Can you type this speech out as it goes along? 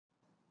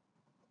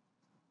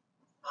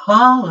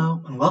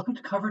Hello, and welcome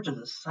to coverage of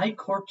the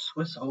Cycorp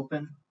Swiss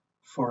Open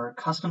for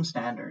Custom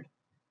Standard.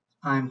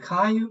 I'm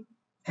Kayiu,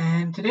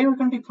 and today we're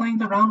going to be playing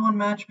the round 1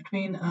 match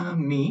between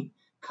me,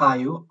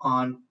 Kayiu,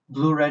 on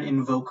blue-red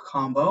Invoke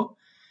combo,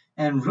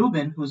 and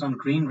Reuben, who's on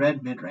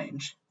green-red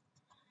midrange.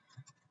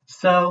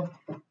 So,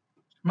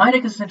 my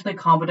deck is essentially a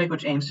combo deck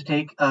which aims to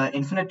take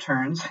infinite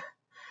turns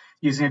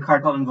using a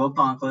card called Invoke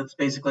Gauntlets.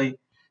 Basically,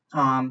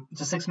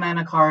 it's a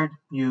 6-mana card.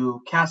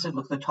 You cast it,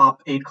 look at the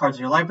top 8 cards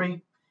of your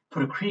library,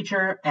 put a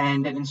creature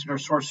and an instant or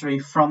sorcery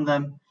from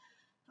them,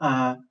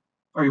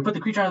 or you put the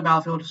creature on the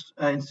battlefield,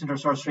 instant or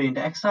sorcery into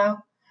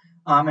exile,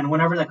 and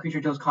whenever that creature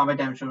deals combat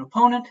damage to an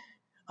opponent,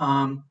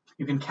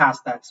 you can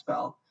cast that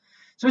spell.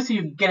 So basically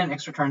you get an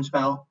extra turn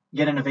spell,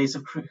 get an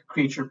evasive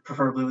creature,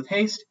 preferably with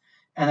haste,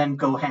 and then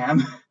go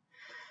ham.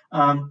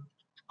 On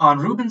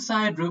Reuben's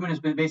side, Reuben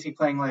is basically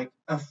playing like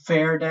a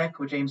fair deck,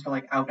 which aims to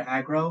like out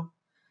aggro.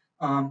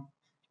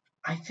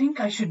 I think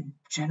I should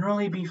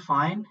generally be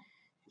fine.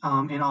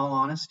 In all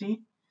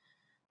honesty.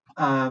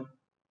 The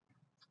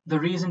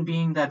reason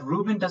being that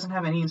Reuben doesn't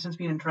have any instant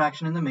speed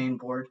interaction in the main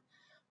board.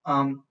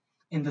 In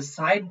the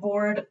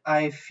sideboard,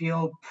 I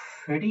feel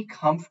pretty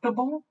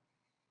comfortable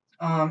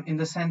in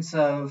the sense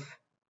of,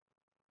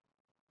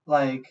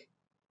 like,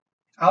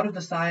 out of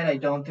the side, I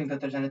don't think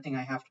that there's anything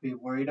I have to be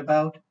worried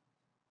about.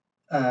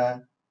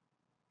 And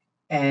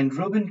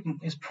Reuben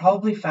is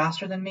probably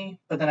faster than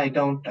me, but then I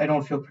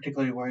don't feel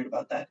particularly worried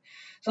about that.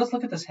 So let's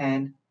look at this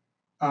hand.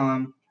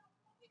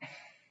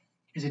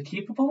 Is it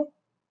keepable?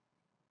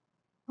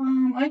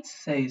 I'd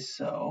say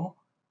so.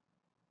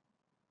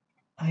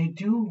 I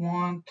do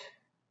want...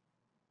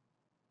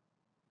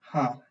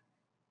 I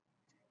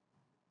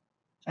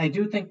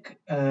do think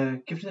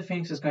Gift of the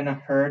Phoenix is going to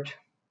hurt.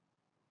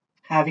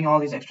 Having all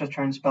these extra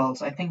turn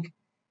spells, I think...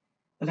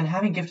 But then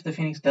having Gift of the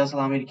Phoenix does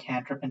allow me to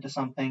cantrip into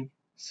something,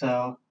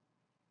 so...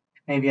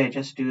 Maybe I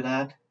just do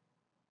that.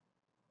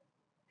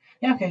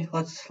 Yeah, okay,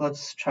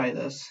 let's try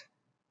this.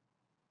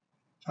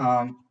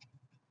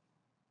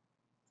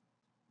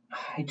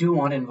 I do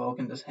want Invoke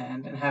in this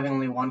hand, and having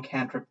only one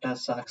cantrip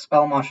does suck.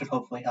 Spellmaw should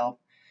hopefully help.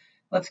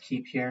 Let's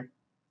keep here.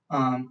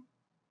 So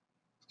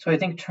I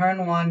think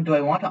turn 1, do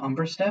I want to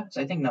Umber Steps?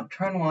 I think no.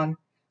 Turn 1,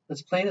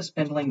 let's play the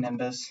Spindling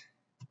Nimbus.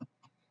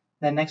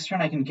 Then next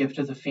turn I can Gift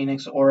of the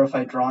Phoenix, or if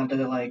I draw into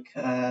like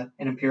an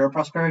Imperial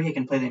Prosperity, I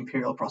can play the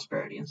Imperial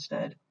Prosperity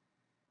instead.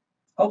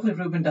 Hopefully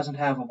Reuben doesn't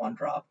have a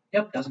 1-drop.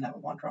 Yep, doesn't have a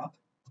 1-drop.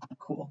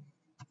 Cool.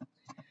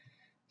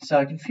 So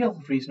I can feel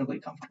reasonably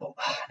comfortable.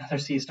 Another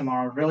Seize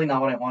Tomorrow, really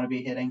not what I want to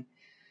be hitting.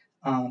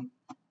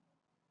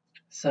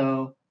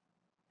 So I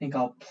think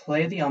I'll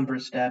play the Umber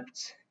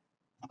Steps.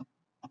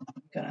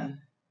 Gonna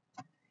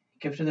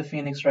Gift of the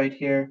Phoenix right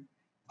here,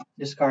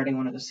 discarding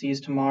one of the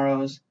Seize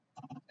Tomorrows,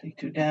 take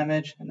 2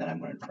 damage, and then I'm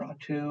going to draw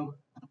 2.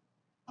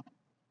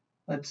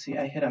 Let's see,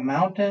 I hit a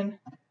mountain,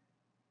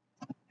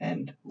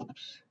 and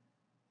whoops,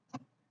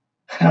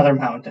 another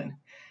mountain.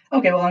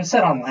 Okay, well I'm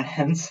set on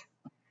lands.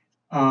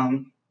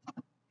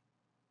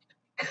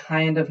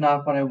 Kind of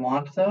not what I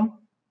want though.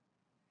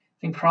 I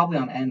think probably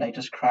on end I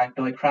just cracked.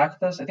 Do I crack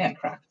this? I think I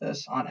cracked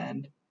this on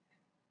end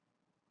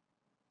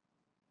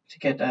to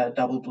get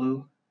double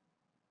blue.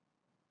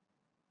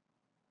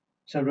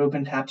 So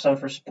Reuben taps out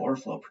for Spore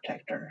Flow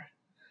Protector.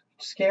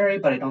 Scary,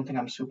 but I don't think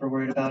I'm super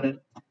worried about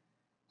it.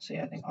 So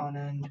yeah, I think on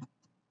end.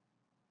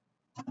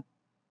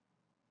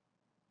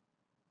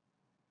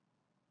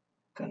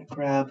 Gonna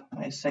grab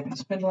my second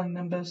Spindling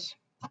Nimbus,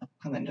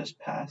 and then just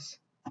pass.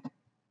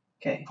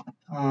 Okay.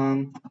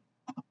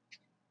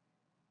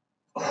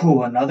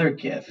 Ooh, another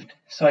gift.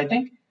 So I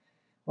think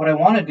what I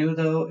want to do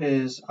though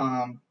is,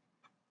 I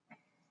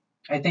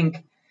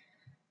think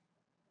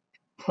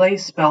play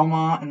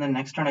Spellmaw, and then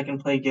next turn I can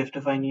play Gift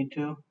if I need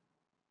to.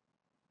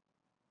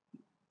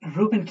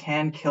 Reuben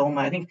can kill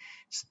my... I think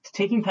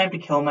taking time to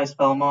kill my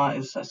Spellmaw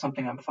is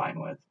something I'm fine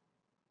with.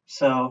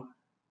 So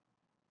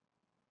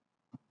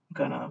I'm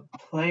gonna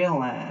play a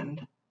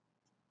land,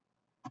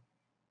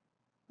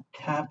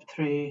 tap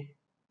 3,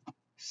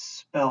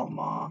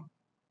 Spellmaw,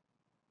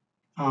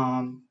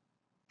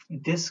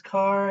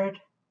 discard...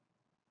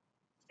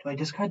 Do I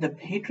discard the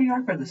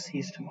Patriarch or the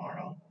Seize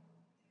Tomorrow? I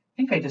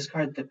think I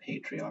discard the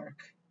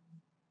Patriarch.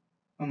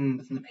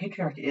 But the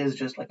Patriarch is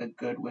just like a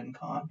good win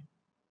con.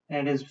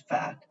 And it is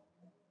fat.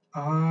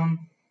 I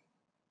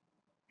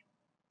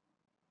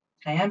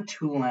am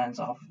 2 lands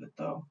off of it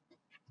though,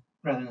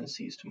 rather than the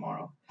Seize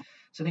Tomorrow.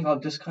 So I think I'll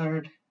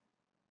discard.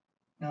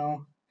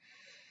 No.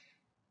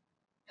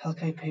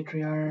 Hellkite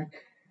Patriarch.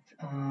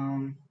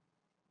 How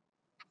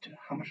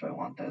much do I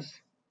want this?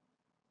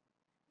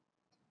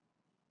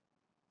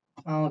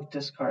 I'll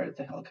discard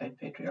the Hellkite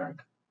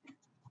Patriarch.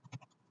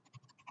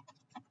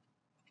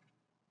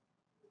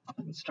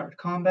 And start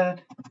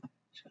combat.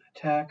 Just gonna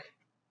attack.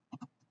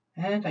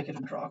 And I get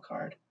a draw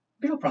card.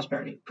 Imperial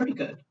Prosperity, pretty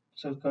good.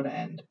 So go to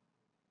end.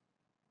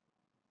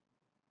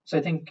 So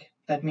I think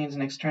that means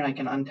next turn I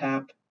can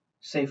untap,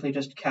 safely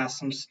just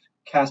cast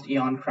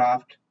Eon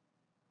Craft,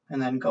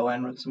 and then go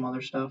in with some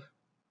other stuff.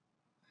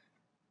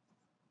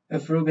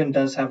 If Reuben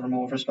does have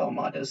removal for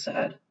Spellmaw, it is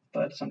sad.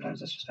 but sometimes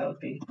that's just how it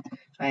be.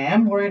 I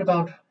am worried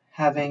about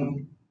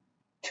having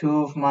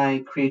 2 of my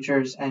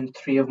creatures and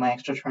 3 of my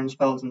extra turn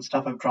spells and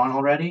stuff I've drawn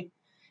already.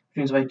 Which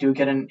means if I do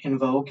get an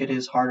Invoke, it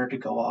is harder to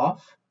go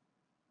off.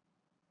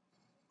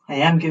 I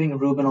am giving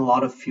Reuben a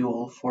lot of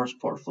fuel for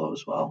Spore Flow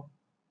as well.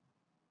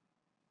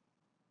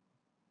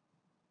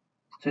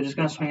 So just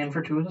going to swing in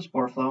for 2 with the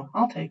Spore Flow.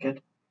 I'll take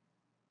it.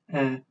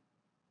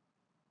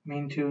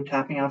 Main 2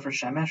 tapping out for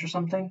Shemesh or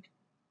something?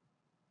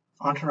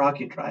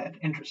 Enteraki Dryad.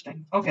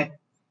 Interesting. Okay.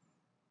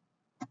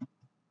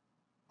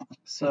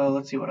 So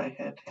let's see what I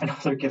hit.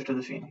 Another Gift of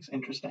the Phoenix.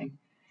 Interesting.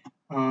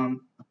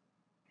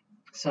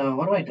 So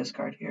what do I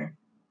discard here?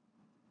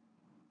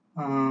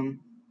 I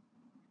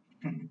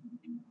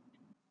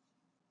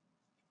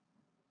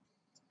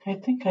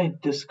think I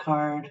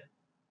discard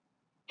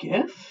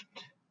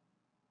Gift.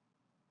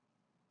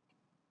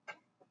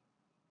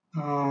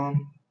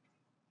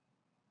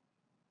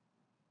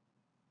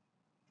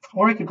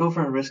 Or I could go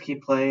for a risky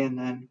play and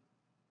then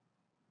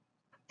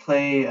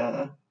play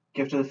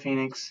Gift of the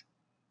Phoenix,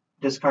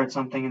 discard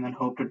something, and then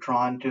hope to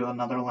draw into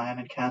another land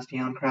and cast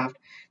Eoncraft.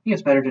 I think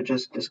it's better to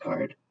just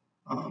discard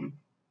a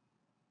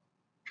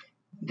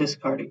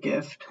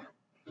gift.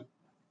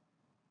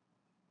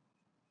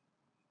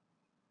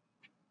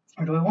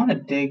 Or do I want to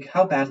dig?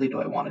 How badly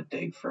do I want to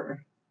dig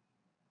for?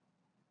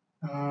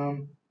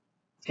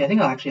 Okay, I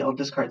think I'll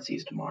discard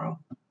Seize Tomorrow.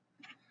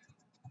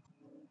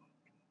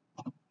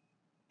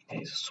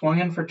 Okay, so swung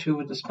in for 2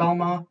 with the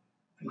Spellmaw.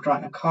 I'm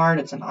drawing a card.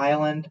 It's an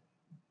island.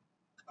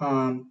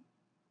 Main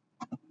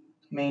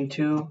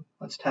 2.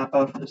 Let's tap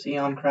out for this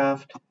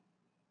Eoncraft.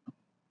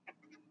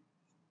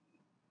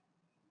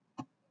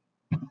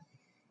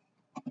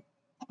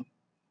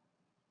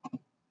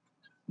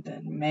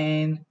 Then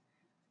main.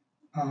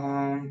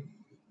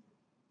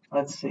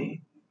 Let's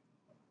see.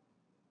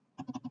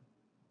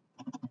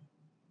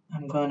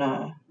 I'm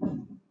gonna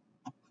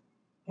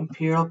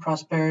Imperial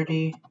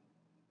Prosperity.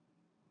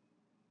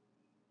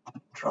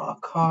 Draw a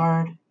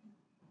card.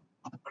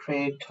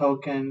 Create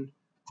token.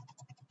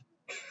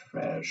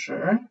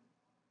 Treasure.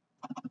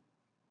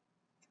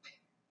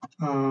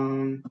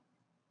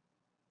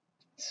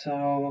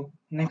 So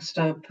next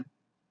up,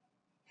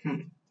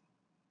 do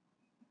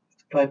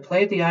I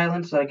play the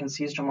island so that I can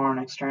seize tomorrow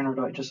next turn, or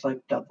do I just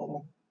like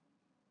double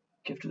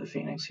Gift to the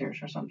Phoenix here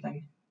or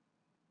something?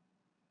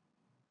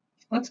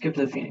 Let's Gift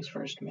to the Phoenix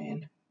first,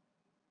 main.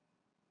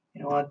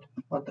 You know what?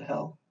 What the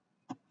hell?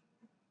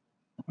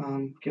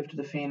 Gift to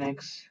the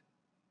Phoenix.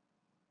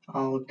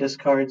 I'll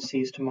discard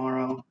Seize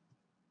Tomorrow.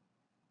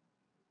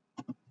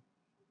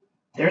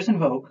 There's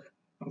Invoke,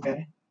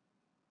 okay,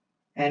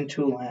 and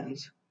 2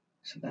 lands.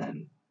 So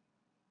then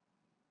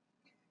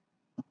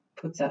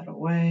put that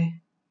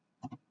away.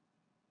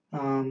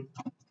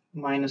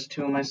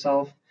 -2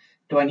 myself.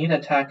 Do I need to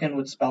attack in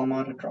with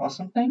Spellmaw to draw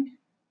something?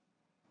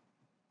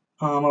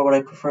 Or would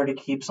I prefer to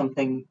keep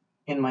something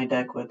in my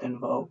deck with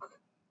Invoke?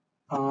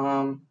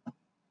 I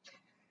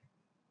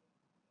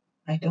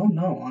don't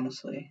know,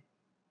 honestly.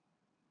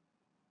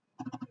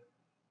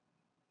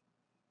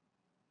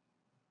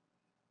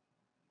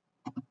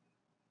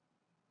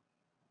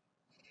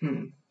 I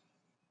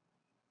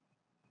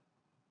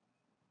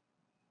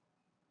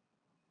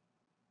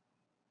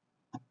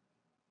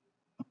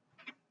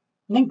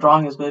think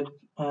drawing is good.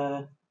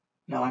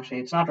 No, actually,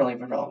 it's not really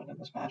relevant in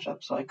this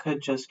matchup, so I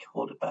could just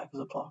hold it back as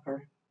a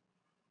blocker.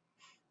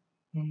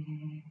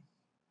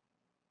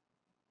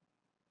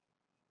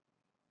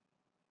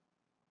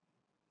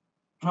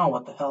 Oh,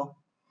 what the hell?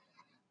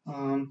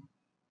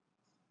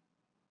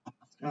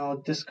 I'll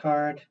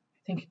discard. I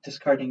think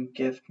discarding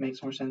Gift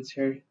makes more sense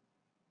here.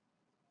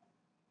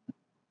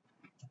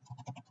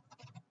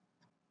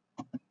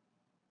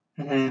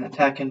 And then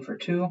attack in for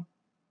 2.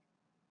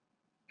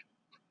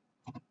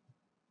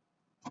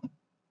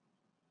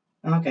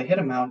 Okay, hit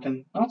a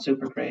mountain. Not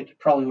super great.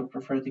 Probably would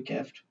prefer the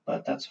Gift,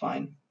 but that's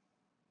fine.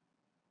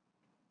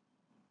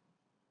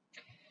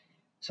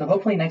 So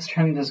hopefully next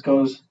turn this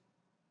goes.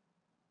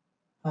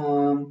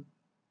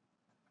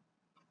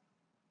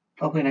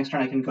 Hopefully next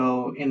turn I can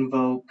go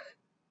Invoke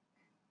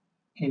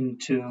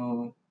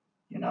into,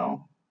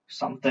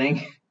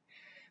 something.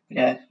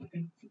 Yeah.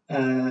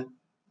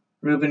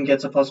 Reuben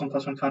gets a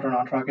 +1/+1 counter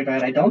on Enteraki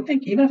Dryad. I don't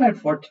think, even if I had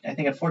 14, I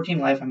think at 14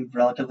 life I'm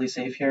relatively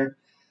safe here,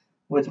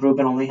 with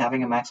Reuben only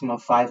having a maximum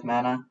of 5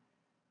 mana.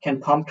 Can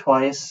pump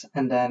twice,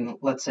 and then,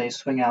 let's say,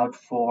 swing out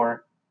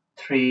for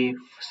 3,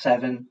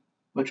 7,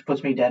 which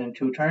puts me dead in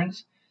 2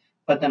 turns.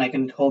 But then I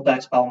can hold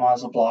back Spellmaw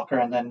as a blocker,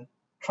 and then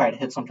try to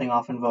hit something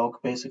off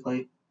Invoke,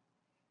 basically.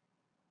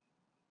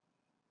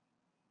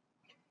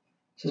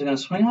 So he's going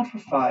to swing out for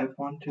 5.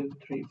 1, 2,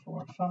 3,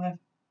 4, 5.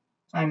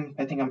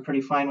 I think I'm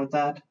pretty fine with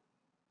that.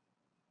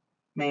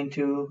 Main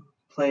 2,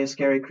 play a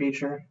scary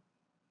creature.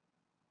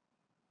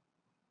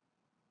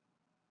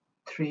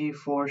 3,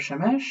 4,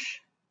 Shemesh.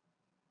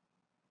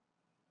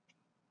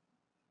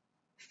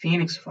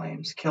 Phoenix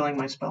Flames, killing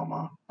my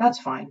Spellmaw. That's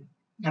fine.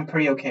 I'm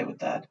pretty okay with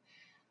that.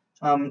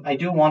 I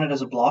do want it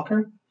as a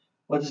blocker.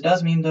 What this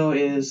does mean, though,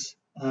 is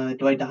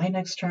do I die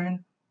next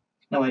turn?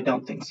 No, I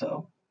don't think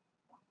so.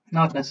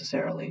 Not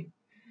necessarily.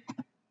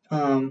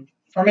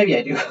 Or maybe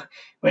I do.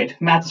 Wait,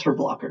 math is for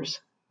blockers.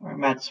 Or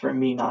math is for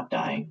me not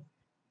dying.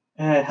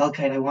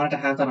 Hellkite, I wanted to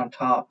have that on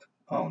top.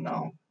 Oh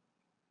no.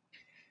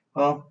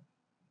 Well,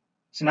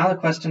 so now the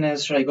question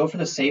is, should I go for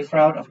the safe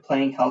route of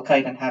playing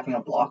Hellkite and having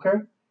a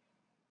blocker?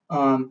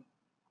 Or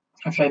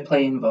should I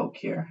play Invoke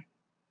here?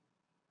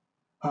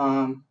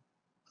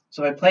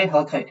 So I play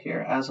Hellkite here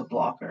as a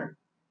blocker.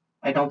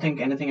 I don't think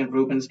anything in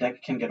Reuben's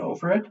deck can get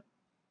over it.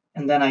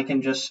 And then I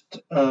can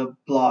just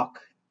block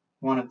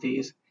one of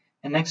these.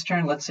 And next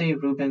turn, let's say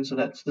Reuben, so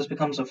that this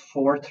becomes a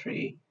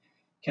 4-3,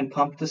 can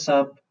pump this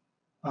up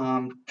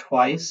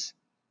twice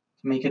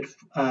to make it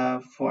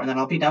 4, and then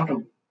I'll be down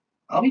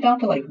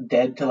to like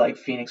dead to like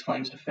Phoenix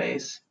Flames to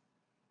face,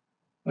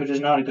 which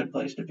is not a good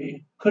place to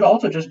be. Could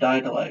also just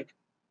die to like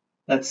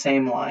that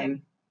same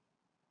line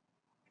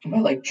by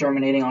like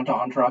germinating onto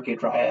Enteraki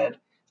Dryad,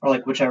 or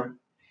like whichever.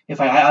 If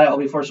I'll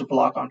be forced to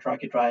block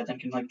Enteraki Dryad, then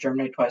can like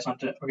germinate twice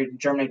onto, or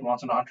germinate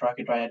once onto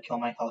Enteraki Dryad, kill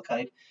my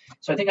Hellkite.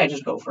 So I think I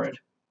just go for it.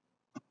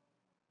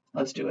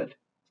 Let's do it.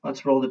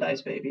 Let's roll the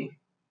dice, baby.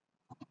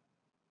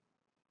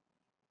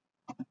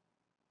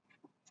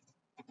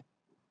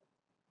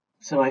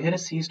 So I hit a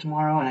Seize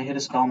tomorrow, and I hit a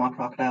Spellmaw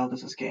Crocodile.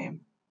 This is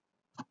game.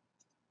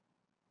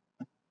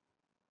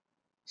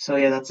 So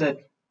yeah, that's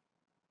it.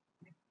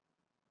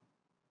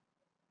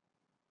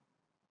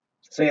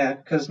 So yeah,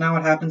 because now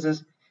what happens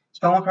is,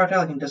 Spellmaw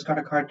Crocodile, I can discard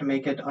a card to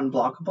make it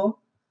unblockable.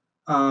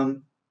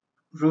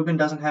 Reuben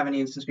doesn't have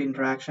any instant speed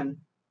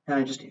interaction, and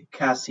I just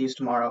cast Seize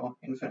tomorrow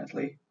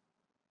infinitely.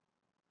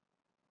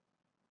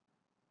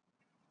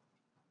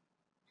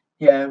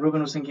 Yeah,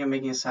 Reuben was thinking of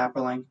making a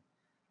Saproling,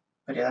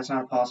 but yeah, that's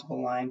not a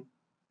possible line.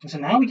 So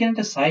now we get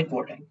into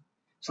sideboarding.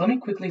 So let me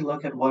quickly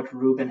look at what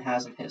Reuben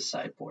has in his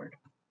sideboard.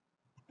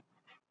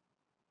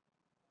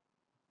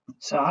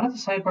 So out of the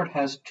sideboard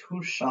has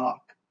 2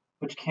 Shock,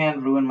 which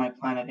can ruin my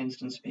plan at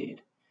instant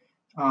speed.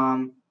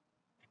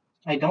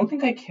 I don't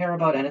think I care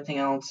about anything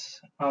else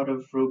out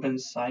of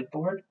Reuben's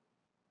sideboard.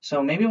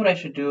 So maybe what I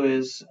should do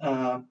is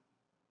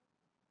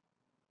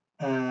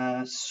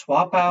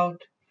swap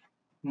out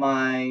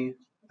my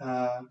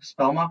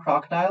Spellmaw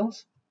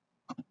Crocodiles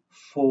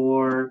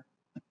for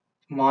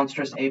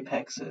Monstrous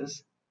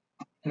Apexes.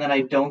 And then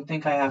I don't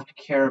think I have to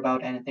care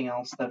about anything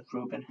else that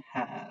Reuben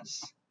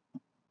has.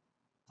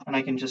 And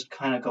I can just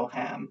kind of go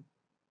ham.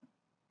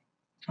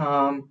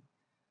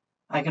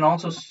 I can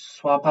also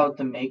swap out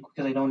the Make,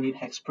 because I don't need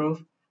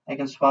Hexproof. I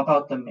can swap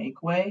out the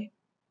Make Way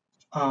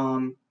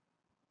for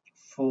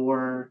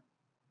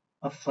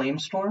a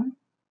Flamestorm,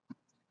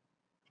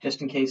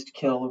 just in case to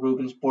kill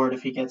Reuben's board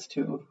if he gets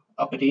too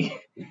uppity.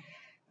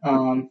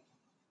 I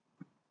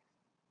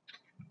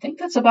think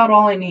that's about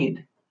all I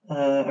need.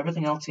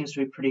 Everything else seems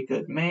to be pretty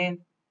good. Main.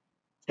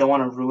 Don't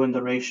want to ruin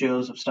the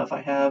ratios of stuff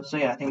I have, so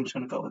yeah, I think I'm just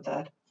going to go with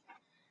that.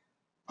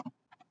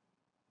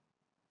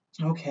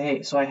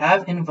 Okay, so I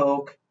have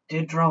Invoke,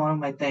 did draw one of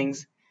my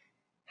things.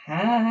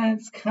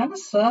 It's kind of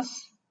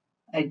sus.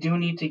 I do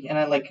need to, and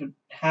I like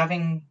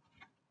having,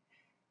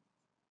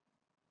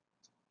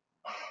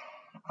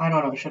 I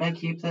don't know, should I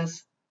keep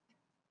this?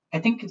 I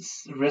think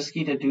it's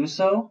risky to do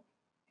so,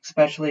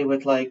 especially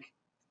with like,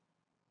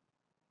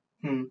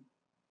 I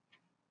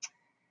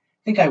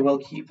think I will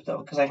keep though,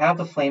 because I have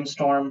the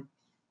Flamestorm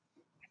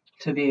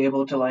to be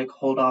able to like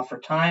hold off for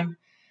time.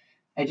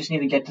 I just need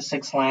to get to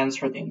 6 lands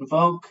for the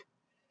Invoke,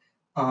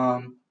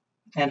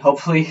 and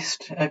hopefully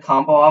a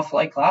combo off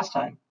like last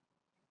time.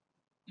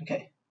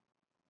 Okay.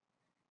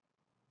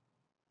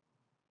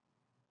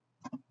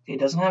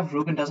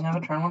 Reuben doesn't have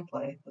a turn 1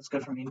 play. That's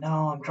good for me.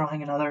 No, I'm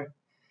drawing another.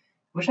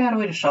 Wish I had a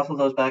way to shuffle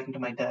those back into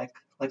my deck,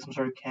 like some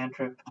sort of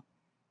cantrip.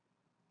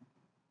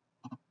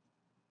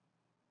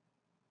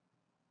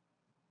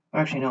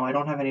 Actually, no, I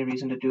don't have any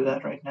reason to do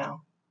that right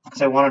now,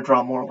 because I want to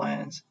draw more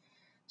lands.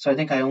 So I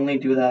think I only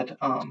do that.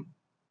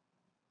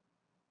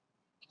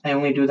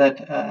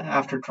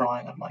 After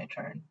drawing on my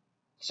turn.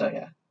 So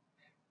yeah.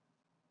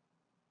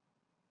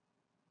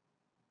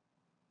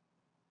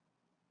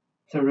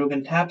 So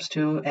Reuben taps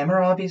to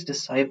Amarabi's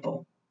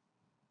Disciple.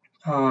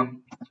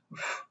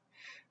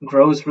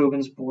 Grows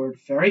Reuben's board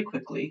very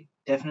quickly.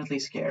 Definitely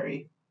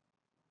scary.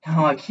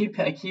 No, I keep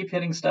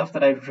hitting stuff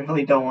that I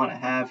really don't want to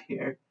have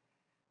here.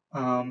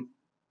 And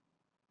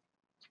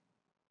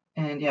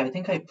yeah, I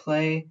think I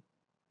play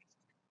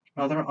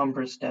another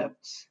Umbra's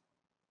Depths,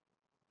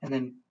 and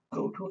then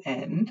go to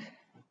end.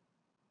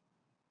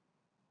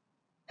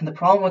 And the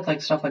problem with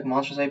like stuff like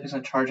Monstrous Apex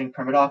and Charging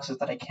Primodox is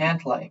that I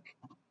can't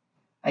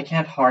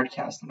hard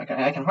cast them. I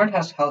can hard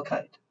cast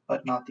Hellkite,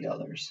 but not the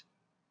others.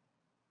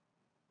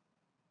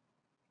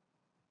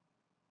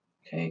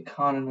 Okay,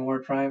 Con and War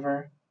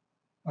Driver.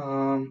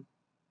 Yeah,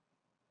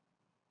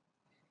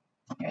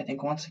 I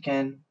think once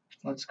again,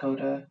 let's go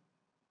to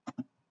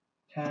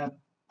tap,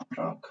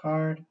 draw a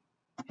card,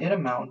 hit a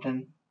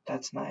mountain.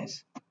 That's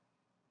nice.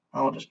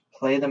 I'll just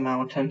play the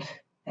mountain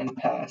and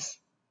pass.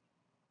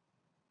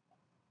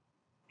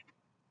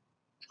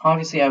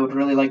 Obviously, I would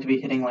really like to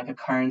be hitting like a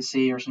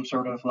currency or some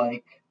sort of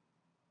like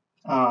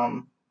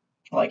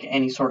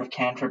any sort of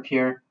cantrip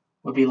here.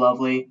 would be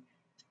lovely.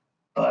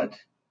 But,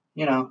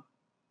 you know,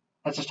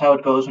 that's just how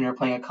it goes when you're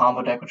playing a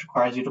combo deck which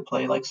requires you to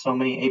play like so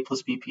many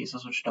A+B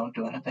pieces which don't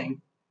do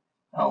anything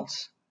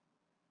else.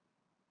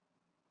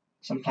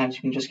 Sometimes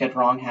you can just get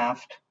wrong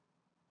halved.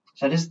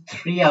 So that is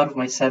 3 out of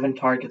my 7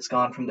 targets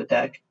gone from the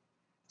deck.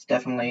 It's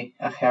definitely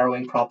a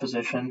harrowing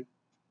proposition.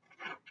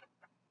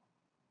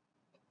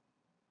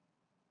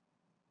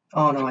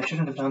 Oh no, I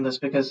shouldn't have done this,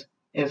 because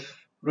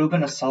if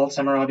Reuben assaults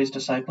Amarabi's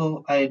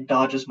Disciple, it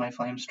dodges my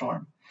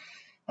Flamestorm.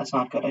 That's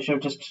not good. I should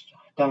have just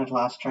done it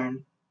last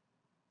turn.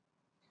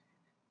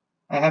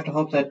 I have to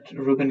hope that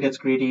Reuben gets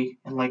greedy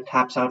and like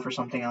taps out for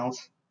something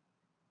else.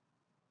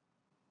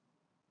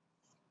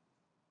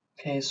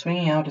 Okay,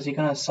 swinging out. Is he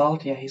gonna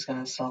assault? Yeah, he's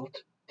gonna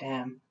assault.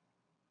 Damn.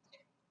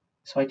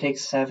 So I take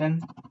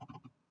 7.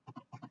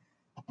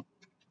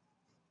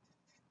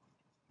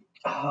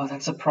 Oh,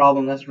 that's a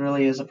problem. That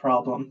really is a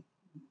problem.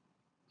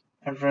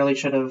 I really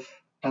should have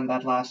done the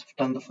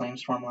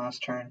Flamestorm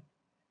last turn,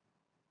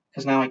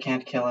 because now I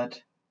can't kill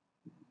it.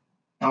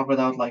 Not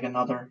without like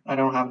another. I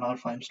don't have another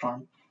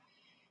Flamestorm,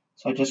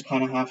 so I just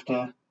kind of have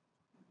to.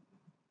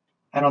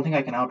 I don't think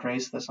I can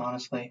outrace this,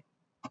 honestly.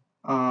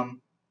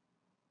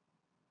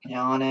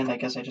 Yeah, on end, I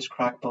guess I just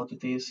crack both of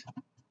these.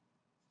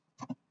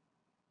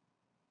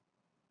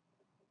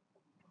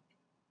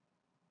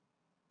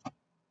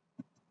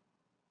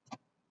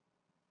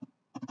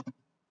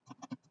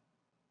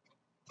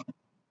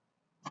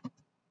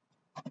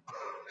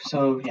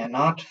 So yeah,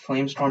 not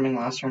Flamestorming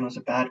last turn was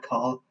a bad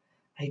call.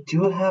 I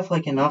do have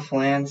like enough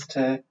lands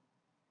to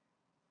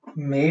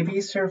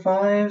maybe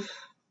survive.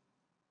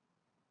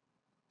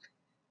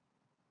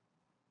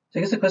 So I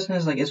guess the question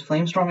is, like, is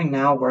Flamestorming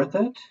now worth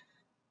it?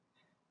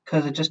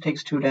 Because it just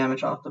takes 2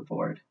 damage off the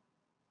board.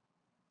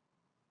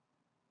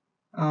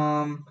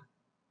 I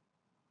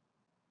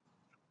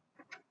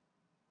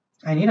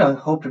need to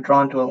hope to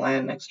draw into a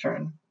land next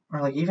turn.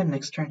 Or like even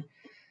next turn.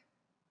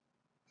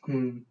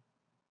 Okay,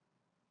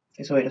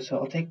 so wait, so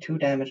I'll take 2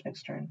 damage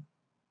next turn.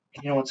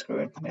 You know what, screw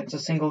it. It's a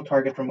single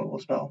target removal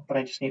spell, but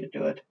I just need to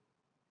do it.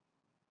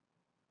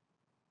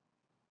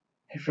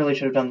 I really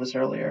should have done this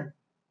earlier.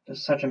 It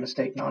was such a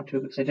mistake not to,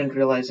 because I didn't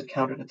realize it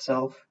counted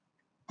itself.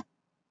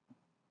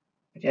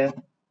 But yeah.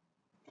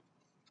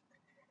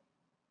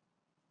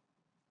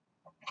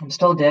 I'm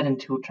still dead in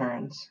 2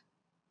 turns.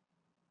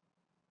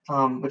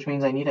 Which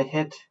means I need a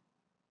hit.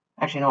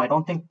 Actually, no, I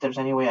don't think there's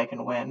any way I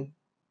can win.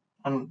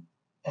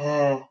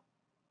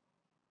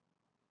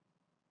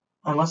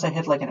 Unless I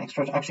hit like an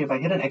extra. Actually, if I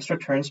hit an extra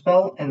turn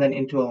spell and then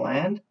into a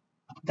land,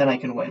 then I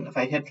can win. If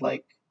I hit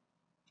like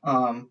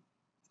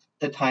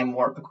the Time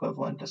Warp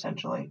equivalent,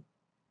 essentially.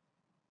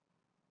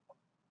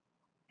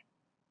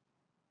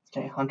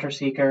 Okay, Hunter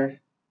Seeker.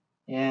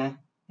 Yeah.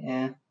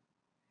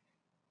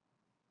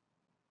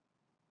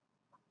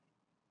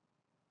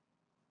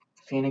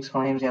 Phoenix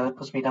Flames. Yeah, that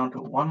puts me down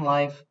to 1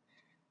 life.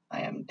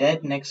 I am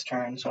dead next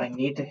turn, so I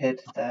need to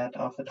hit that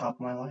off the top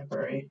of my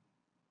library.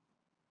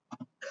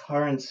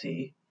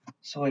 Currency.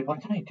 So wait,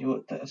 what can I do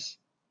with this?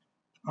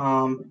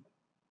 Oh,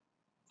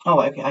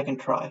 okay, I can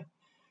try.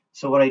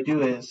 So what I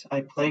do is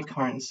I play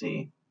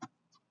Currency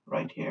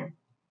right here.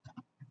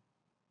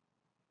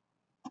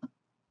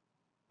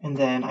 And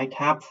then I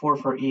tap 4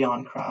 for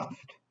Eoncraft.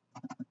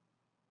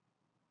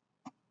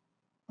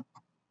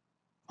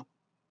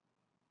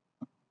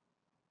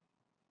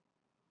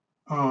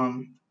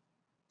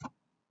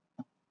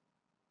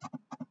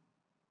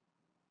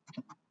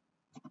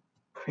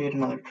 Create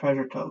another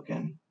treasure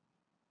token.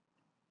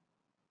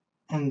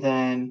 And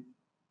then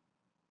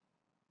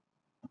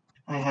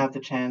I have the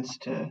chance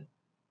to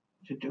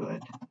do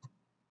it.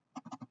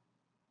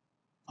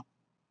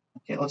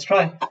 Okay, let's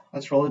try.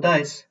 Let's roll the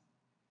dice.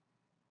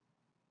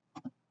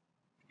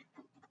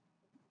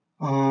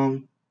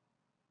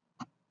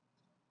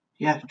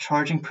 Yeah,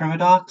 charging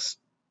Primodox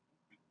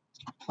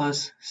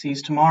plus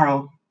Seize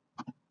Tomorrow.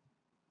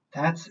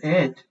 That's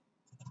it.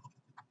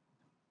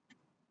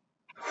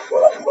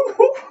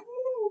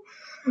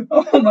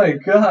 Oh my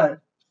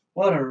god.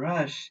 What a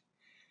rush.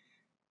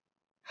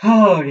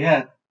 Oh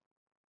yeah.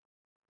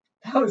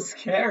 That was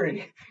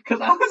scary. Cause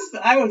I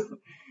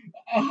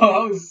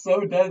was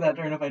so dead that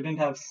turn if I didn't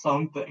have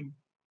something.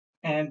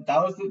 And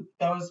that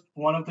was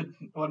one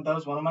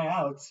of my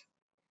outs.